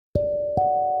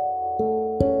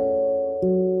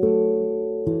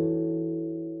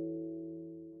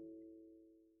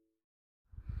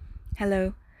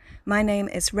Hello, my name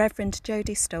is Reverend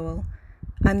Jodie Stowell.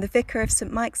 I'm the Vicar of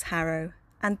St Mike's Harrow,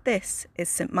 and this is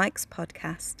St Mike's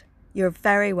Podcast. You're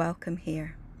very welcome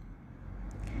here.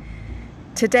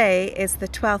 Today is the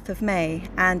 12th of May,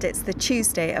 and it's the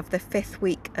Tuesday of the 5th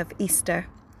week of Easter.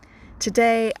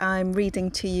 Today I'm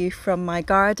reading to you from my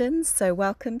gardens, so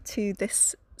welcome to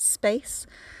this space.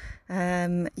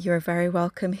 You're very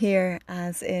welcome here,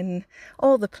 as in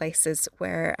all the places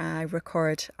where I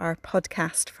record our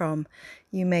podcast from.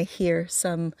 You may hear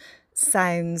some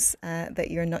sounds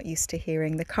that you're not used to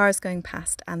hearing, the cars going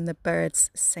past and the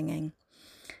birds singing.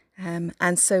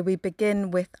 And so we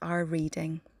begin with our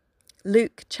reading.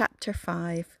 Luke chapter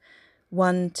 5,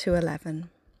 1 to 11.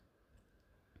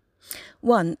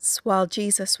 Once, while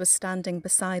Jesus was standing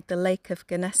beside the lake of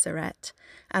Gennesaret,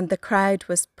 and the crowd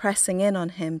was pressing in on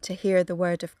him to hear the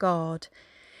word of God,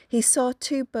 he saw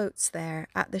two boats there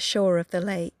at the shore of the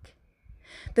lake.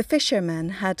 The fishermen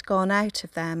had gone out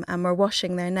of them and were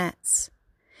washing their nets.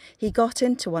 He got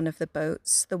into one of the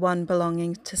boats, the one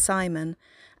belonging to Simon,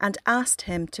 and asked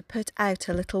him to put out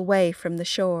a little way from the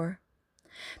shore.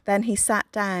 Then he sat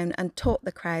down and taught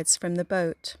the crowds from the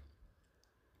boat.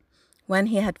 When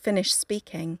he had finished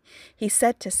speaking, he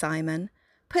said to Simon,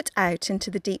 "Put out into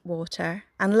the deep water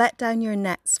and let down your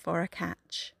nets for a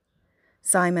catch."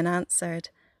 Simon answered,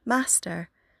 "Master,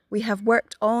 we have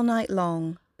worked all night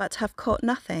long, but have caught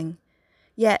nothing.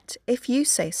 Yet, if you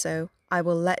say so, I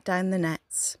will let down the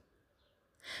nets."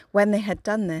 When they had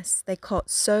done this, they caught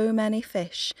so many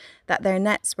fish that their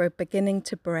nets were beginning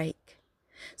to break.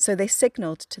 So they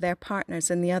signaled to their partners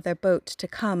in the other boat to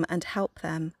come and help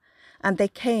them, and they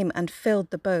came and filled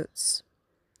the boats,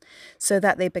 so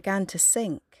that they began to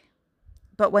sink.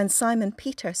 But when Simon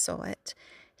Peter saw it,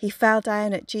 he fell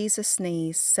down at Jesus'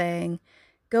 knees, saying,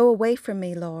 "Go away from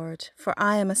me, Lord, for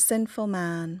I am a sinful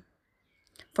man."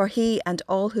 For he and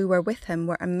all who were with him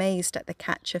were amazed at the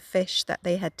catch of fish that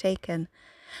they had taken,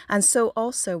 and so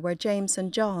also were James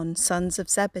and John, sons of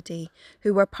Zebedee,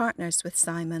 who were partners with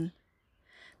Simon.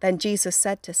 Then Jesus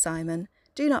said to Simon,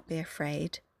 "Do not be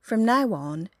afraid. From now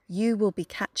on, you will be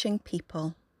catching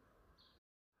people."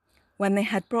 When they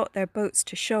had brought their boats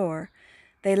to shore,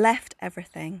 they left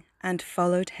everything and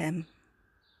followed him.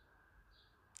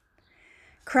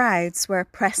 Crowds were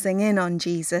pressing in on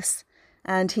Jesus,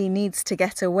 and he needs to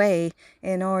get away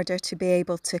in order to be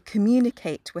able to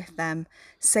communicate with them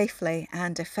safely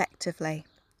and effectively.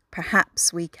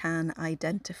 Perhaps we can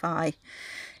identify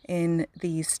in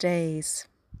these days.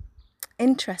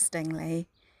 Interestingly,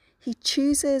 he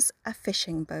chooses a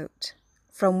fishing boat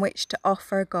from which to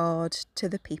offer God to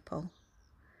the people.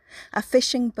 A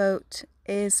fishing boat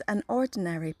is an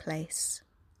ordinary place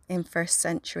in first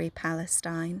century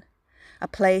Palestine, a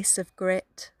place of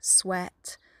grit,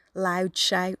 sweat, loud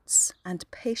shouts, and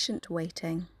patient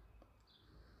waiting.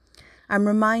 I'm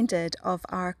reminded of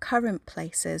our current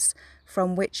places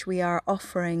from which we are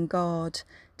offering God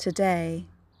today,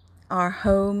 our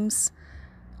homes,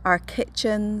 our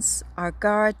kitchens, our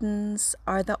gardens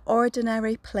are the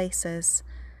ordinary places,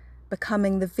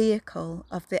 becoming the vehicle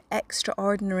of the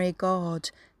extraordinary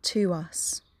God to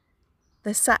us.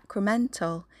 The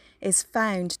sacramental is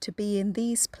found to be in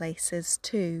these places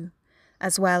too,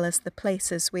 as well as the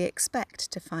places we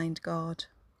expect to find God.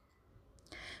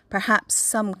 Perhaps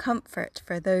some comfort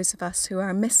for those of us who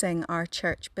are missing our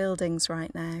church buildings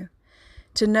right now,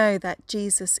 to know that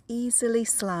Jesus easily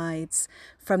slides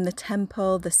from the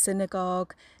temple, the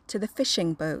synagogue, to the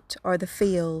fishing boat or the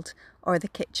field or the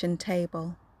kitchen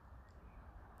table.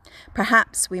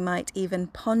 Perhaps we might even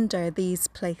ponder these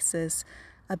places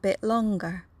a bit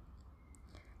longer.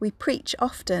 We preach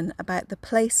often about the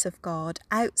place of God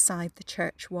outside the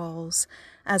church walls,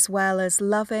 as well as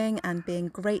loving and being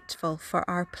grateful for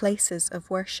our places of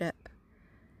worship.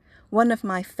 One of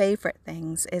my favourite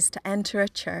things is to enter a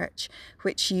church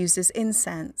which uses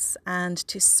incense and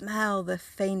to smell the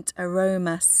faint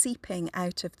aroma seeping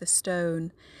out of the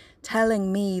stone,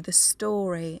 telling me the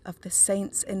story of the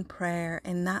saints in prayer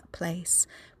in that place,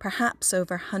 perhaps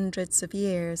over hundreds of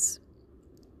years.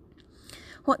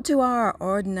 What do our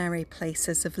ordinary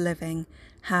places of living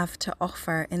have to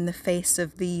offer in the face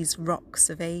of these rocks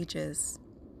of ages?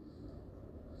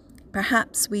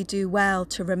 Perhaps we do well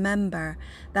to remember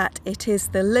that it is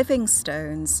the living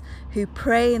stones who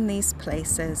pray in these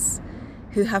places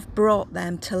who have brought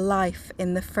them to life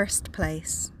in the first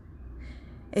place.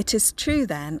 It is true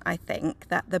then, I think,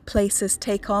 that the places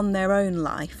take on their own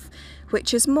life,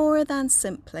 which is more than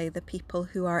simply the people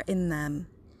who are in them.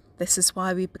 This is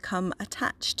why we become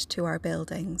attached to our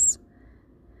buildings.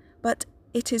 But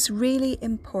it is really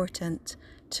important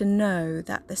to know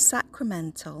that the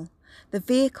sacramental The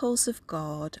vehicles of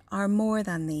God are more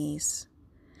than these.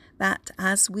 That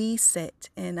as we sit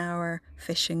in our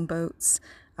fishing boats,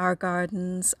 our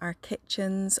gardens, our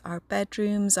kitchens, our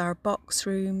bedrooms, our box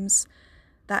rooms,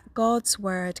 that God's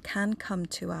word can come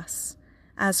to us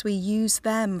as we use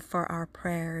them for our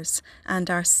prayers and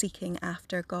our seeking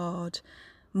after God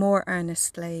more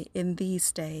earnestly in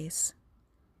these days.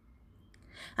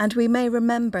 And we may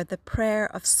remember the prayer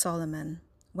of Solomon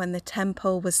when the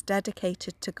temple was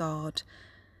dedicated to God,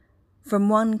 from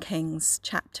 1 Kings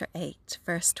chapter 8,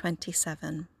 verse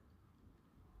 27.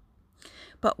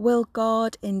 But will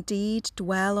God indeed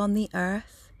dwell on the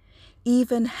earth?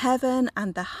 Even heaven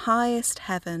and the highest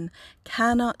heaven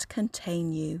cannot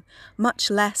contain you, much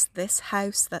less this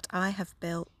house that I have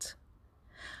built.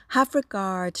 Have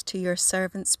regard to your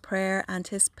servant's prayer and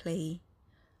his plea.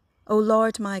 O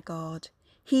Lord my God,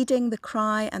 heeding the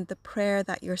cry and the prayer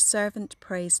that your servant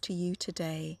prays to you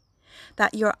today,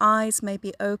 that your eyes may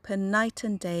be open night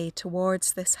and day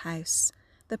towards this house,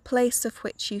 the place of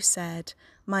which you said,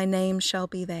 my name shall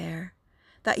be there,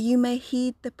 that you may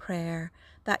heed the prayer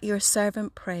that your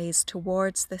servant prays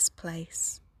towards this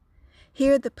place.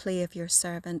 Hear the plea of your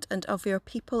servant and of your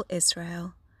people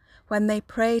Israel, when they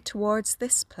pray towards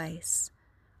this place.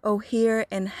 O hear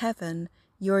in heaven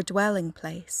your dwelling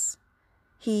place.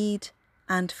 Heed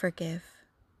and forgive.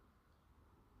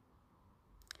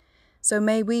 So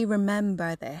may we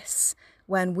remember this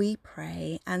when we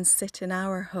pray and sit in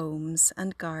our homes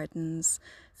and gardens,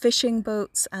 fishing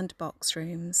boats and box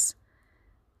rooms,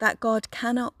 that God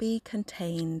cannot be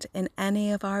contained in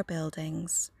any of our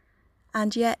buildings,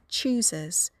 and yet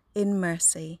chooses, in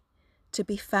mercy, to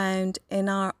be found in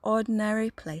our ordinary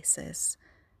places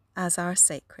as our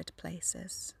sacred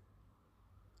places.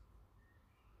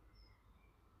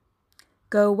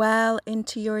 Go well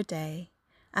into your day,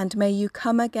 and may you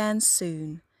come again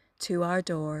soon to our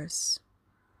doors.